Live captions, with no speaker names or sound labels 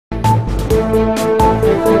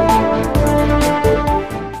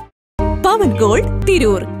Gold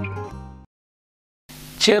Tirur.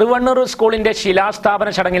 Cheruvannur സ്കൂളിന്റെ ശിലാസ്ഥാപന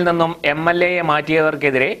ചടങ്ങിൽ നിന്നും എൽ.എയെ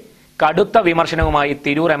മാറ്റിയവർക്കെതിരെ കടുത്ത വിമർശനവുമായി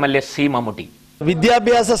തിരൂർ എം.എൽ.എ സി മമ്മൂട്ടി.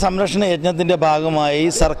 വിദ്യാഭ്യാസ സംരക്ഷണ യജ്ഞത്തിന്റെ ഭാഗമായി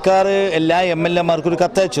സർക്കാർ എല്ലാ എം.എൽ.എമാർക്കും ഒരു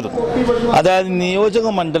കത്തയച്ചിരുന്നു. അതായത് നിയോജക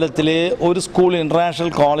മണ്ഡലത്തിലെ ഒരു സ്കൂൾ ഇന്റർനാഷണൽ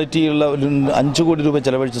ക്വാളിറ്റിയുള്ള 5 കോടി രൂപ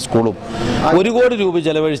ചെലവഴിച്ച സ്കൂളും 1 കോടി രൂപ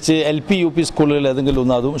ചെലവഴിച്ച് LP UP സ്കൂളുകളിൽ ഏതെങ്കിലും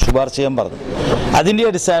ഒന്ന് അതും ശുപാർശ ചെയ്യാൻ പറഞ്ഞു. അതിൻ്റെ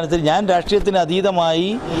അടിസ്ഥാനത്തിൽ ഞാൻ രാഷ്ട്രീയത്തിന് അതീതമായി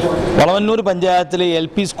വളവന്നൂർ പഞ്ചായത്തിലെ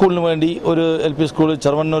LP സ്കൂളിന് വേണ്ടി ഒരു LP സ്കൂൾ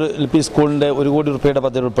ചെറുവണ്ണൂർ LP സ്കൂളിൻ്റെ 1 കോടി രൂപയുടെ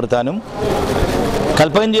പദ്ധതി ഉൾപ്പെടുത്താനും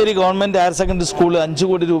Kalpakanchery government higher secondary school 5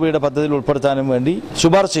 കോടി രൂപയുടെ പദ്ധതിയിൽ ഉൾപ്പെടുത്താനും വേണ്ടി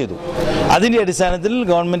ശുപാർശ ചെയ്തു. അതിൻ്റെ അടിസ്ഥാനത്തിൽ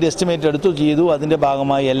ഗവൺമെൻറ് എസ്റ്റിമേറ്റ് എടുത്തു ചെയ്തു. അതിൻ്റെ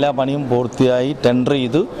ഭാഗമായി എല്ലാ പണിയും പൂർത്തിയായി ടെൻഡർ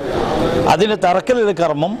ചെയ്തു. അതിൻ്റെ തറക്കല്ലിടൽ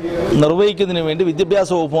കർമ്മം നിർവഹിക്കുന്നതിന് വേണ്ടി വിദ്യാഭ്യാസ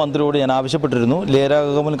വകുപ്പ് മന്ത്രിയോട് ഞാൻ ആവശ്യപ്പെട്ടിരുന്നു.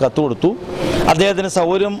 ലേരാഗമന് കത്ത് കൊടുത്തു. അദ്ദേഹത്തിന്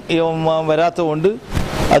സൗകര്യം വരാത്തതുകൊണ്ട്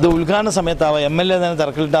അത് ഉദ്ഘാടന സമയത്താവാം MLA തന്നെ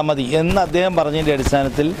തറക്കല്ലിട്ടാൽ മതി എന്ന് അദ്ദേഹം പറഞ്ഞതിൻ്റെ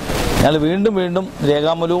അടിസ്ഥാനത്തിൽ ഞങ്ങൾ വീണ്ടും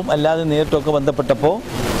രേഖാമൂലവും അല്ലാതെ നേരിട്ടൊക്കെ ബന്ധപ്പെട്ടപ്പോൾ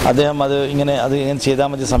അദ്ദേഹം അത് ഇങ്ങനെ ചെയ്താൽ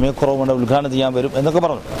മതി, സമയക്കുറവുകൊണ്ട് ഉദ്ഘാടനം ചെയ്യാൻ വരും എന്നൊക്കെ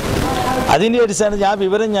പറഞ്ഞു. അതിൻ്റെ അടിസ്ഥാനത്തിൽ ആ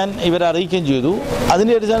വിവരം ഞാൻ ഇവരെ അറിയിക്കുകയും ചെയ്തു.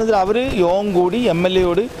 അതിൻ്റെ അടിസ്ഥാനത്തിൽ അവർ യോഗം കൂടി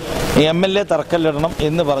MLAയോട് MLA തറക്കല്ലിടണം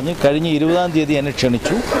എന്ന് പറഞ്ഞ് കഴിഞ്ഞ 20-ാം തീയതി എന്നെ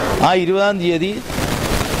ക്ഷണിച്ചു. ആ 20-ാം തീയതി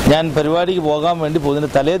ഞാൻ പരിപാടിക്ക് പോകാൻ വേണ്ടി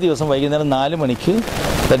പോകുന്നതിന് തലേ ദിവസം വൈകുന്നേരം 4 മണിക്ക്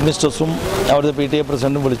ഹെഡ്മിസ്ട്രസും അവിടുത്തെ PTA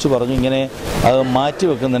പ്രസിഡൻറ്റും വിളിച്ചു പറഞ്ഞു, ഇങ്ങനെ അത് മാറ്റി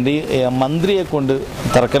വെക്കുന്നുണ്ട്, മന്ത്രിയെ കൊണ്ട്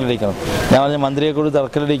തറക്കല്ലിടിക്കണം. ഞാൻ പറഞ്ഞ മന്ത്രിയെ കൊണ്ട്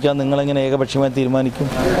തറക്കല്ലിടിക്കാൻ നിങ്ങളെങ്ങനെ ഏകപക്ഷീയമായി തീരുമാനിക്കും?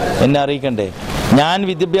 എന്നെ അറിയിക്കണ്ടേ? ഞാൻ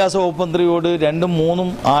വിദ്യാഭ്യാസ വകുപ്പ് മന്ത്രിയോട് 2-3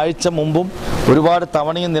 ആഴ്ച മുമ്പും ഒരുപാട്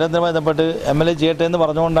തവണയും നിരന്തരമായി ബന്ധപ്പെട്ട് MLA ചെയ്യട്ടെ എന്ന്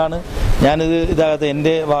പറഞ്ഞുകൊണ്ടാണ് ഞാനിത് ഇതാകത്തെ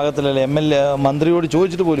എൻ്റെ ഭാഗത്തിലല്ല മന്ത്രിയോട്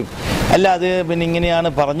ചോദിച്ചിട്ട് പോലും അല്ല, അത് പിന്നെ ഇങ്ങനെയാണ്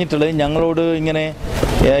പറഞ്ഞിട്ടുള്ളത്, ഞങ്ങളോട് ഇങ്ങനെ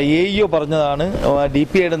AEO പറഞ്ഞതാണ്,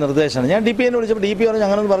 DPAയുടെ നിർദ്ദേശമാണ്. ഞാൻ DPAനെ വിളിച്ചപ്പോൾ DPA പറഞ്ഞു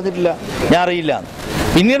അങ്ങനെയൊന്നും പറഞ്ഞിട്ടില്ല, ഞാൻ അറിയില്ല.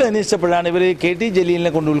 പിന്നീട് അന്വേഷിച്ചപ്പോഴാണ് ഇവർ KT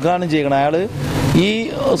ജലീലിനെ കൊണ്ട് ഉദ്ഘാടനം ചെയ്യണം. അയാൾ ഈ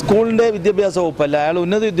സ്കൂളിൻ്റെ വിദ്യാഭ്യാസ വകുപ്പല്ല, അയാൾ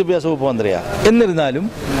ഉന്നത വിദ്യാഭ്യാസ വകുപ്പ് മന്ത്രിയാണ്. എന്നിരുന്നാലും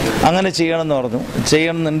അങ്ങനെ ചെയ്യണമെന്ന് പറഞ്ഞു.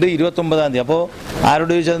 ചെയ്യണമെന്നുണ്ട് 29-ാം തീയതി. അപ്പോൾ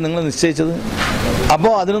ആരോട് ചോദിച്ചത് നിങ്ങൾ നിശ്ചയിച്ചത്?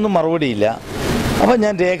 അപ്പോൾ അതിനൊന്നും മറുപടിയില്ല. അപ്പോൾ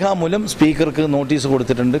ഞാൻ രേഖാമൂലം സ്പീക്കർക്ക് നോട്ടീസ്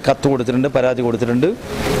കൊടുത്തിട്ടുണ്ട്, കത്ത് കൊടുത്തിട്ടുണ്ട്, പരാതി കൊടുത്തിട്ടുണ്ട്.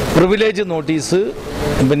 പ്രിവിലേജ് നോട്ടീസ്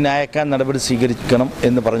പിന്നെ അയക്കാൻ നടപടി സ്വീകരിക്കണം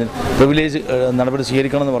എന്ന് പറഞ്ഞ് പ്രിവിലേജ് നടപടി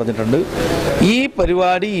സ്വീകരിക്കണം എന്ന് പറഞ്ഞിട്ടുണ്ട്. ഈ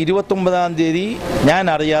പരിപാടി 29-ാം തീയതി ഞാൻ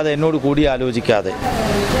അറിയാതെ എന്നോട് കൂടി ആലോചിക്കാതെ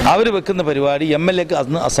അവർ വെക്കുന്ന പരിപാടി MLAക്ക്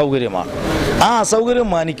അന്ന് അസൗകര്യമാണ്. ആ അസൗകര്യം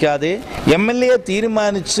മാനിക്കാതെ MLA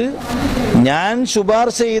തീരുമാനിച്ച് ഞാൻ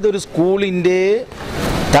ശുപാർശ ചെയ്തൊരു സ്കൂളിൻ്റെ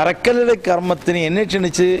തറക്കല്ലിടൽ കർമ്മത്തിന് എന്നെ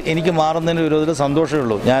ക്ഷണിച്ച് എനിക്ക് മാറുന്നതിന് ഒരു സന്തോഷമേ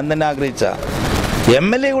ഉള്ളൂ. ഞാൻ തന്നെ ആഗ്രഹിച്ച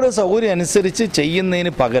MLAയുടെ സൗകര്യം അനുസരിച്ച്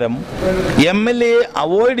ചെയ്യുന്നതിന് പകരം MLA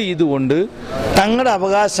അവോയ്ഡ് ചെയ്തുകൊണ്ട് തങ്ങളുടെ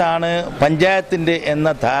അവകാശമാണ് പഞ്ചായത്തിൻ്റെ എന്ന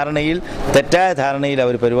ധാരണയിൽ, തെറ്റായ ധാരണയിൽ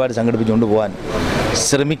അവർ പരിപാടി സംഘടിപ്പിച്ചുകൊണ്ട് പോകാൻ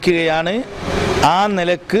ശ്രമിക്കുകയാണ്. ആ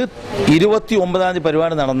നിലക്ക് 29-ാം തീയതി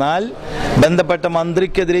പരിപാടി നടന്നാൽ ബന്ധപ്പെട്ട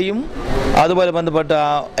മന്ത്രിക്കെതിരെയും അതുപോലെ ബന്ധപ്പെട്ട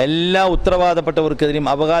എല്ലാ ഉത്തരവാദപ്പെട്ടവർക്കെതിരെയും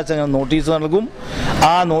അവകാശങ്ങൾ നോട്ടീസ് നൽകും.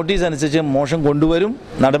 ആ നോട്ടീസ് അനുസരിച്ച് മോശം കൊണ്ടുവരും.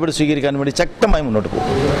 നടപടി സ്വീകരിക്കാൻ വേണ്ടി ശക്തമായി മുന്നോട്ട് പോകും.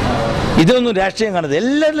 ഇതൊന്നും രാഷ്ട്രീയം കാണുന്നത്,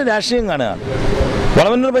 എല്ലാവരും രാഷ്ട്രീയം കാണുകയാണ്.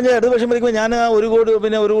 വളവന്നൂർ പഞ്ചായത്ത് ഇടതുപക്ഷം ഭരിക്കുമ്പോൾ ഞാൻ 1 കോടി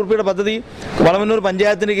പിന്നെ 1 രൂപയുടെ പദ്ധതി വളവന്നൂർ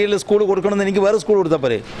പഞ്ചായത്തിൻ്റെ കീഴിൽ സ്കൂൾ കൊടുക്കണമെന്ന് എനിക്ക് വേറെ സ്കൂൾ കൊടുത്താൽ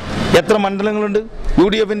പോരെ? എത്ര മണ്ഡലങ്ങളുണ്ട്?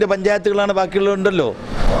 UDFൻ്റെ പഞ്ചായത്തുകളാണ് ബാക്കിയുള്ളതുണ്ടല്ലോ.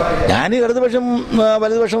 ഞാൻ ഇടതുപക്ഷം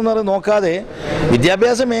വലതുപക്ഷം എന്ന് പറയുന്നത് നോക്കാതെ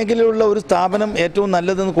വിദ്യാഭ്യാസ മേഖലയിലുള്ള ഒരു സ്ഥാപനം ഏറ്റവും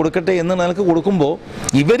നല്ലതെന്ന് കൊടുക്കട്ടെ എന്ന് നിലക്ക് കൊടുക്കുമ്പോൾ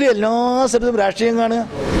ഇവർ എല്ലാ സ്ഥലത്തും രാഷ്ട്രീയം കാണുക.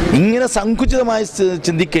 ഇങ്ങനെ സങ്കുചിതമായി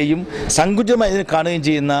ചിന്തിക്കുകയും സങ്കുചിതമായി ഇതിനെ കാണുകയും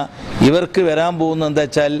ചെയ്യുന്ന ഇവർക്ക് വരാൻ പോകുന്നത് എന്താ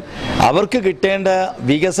വെച്ചാൽ അവർക്ക് കിട്ടേണ്ട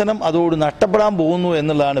വികസനം അതോട് നഷ്ടപ്പെടാൻ പോകുന്നു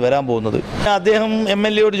എന്നുള്ളതാണ് വരാൻ പോകുന്നത്. അദ്ദേഹം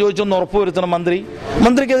MLAയോട് ചോദിച്ചൊന്ന് ഉറപ്പുവരുത്തണം.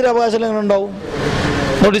 മന്ത്രിക്കെതിരെ അവകാശ ലംഘനം ഉണ്ടാവും,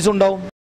 നോട്ടീസ് ഉണ്ടാവും.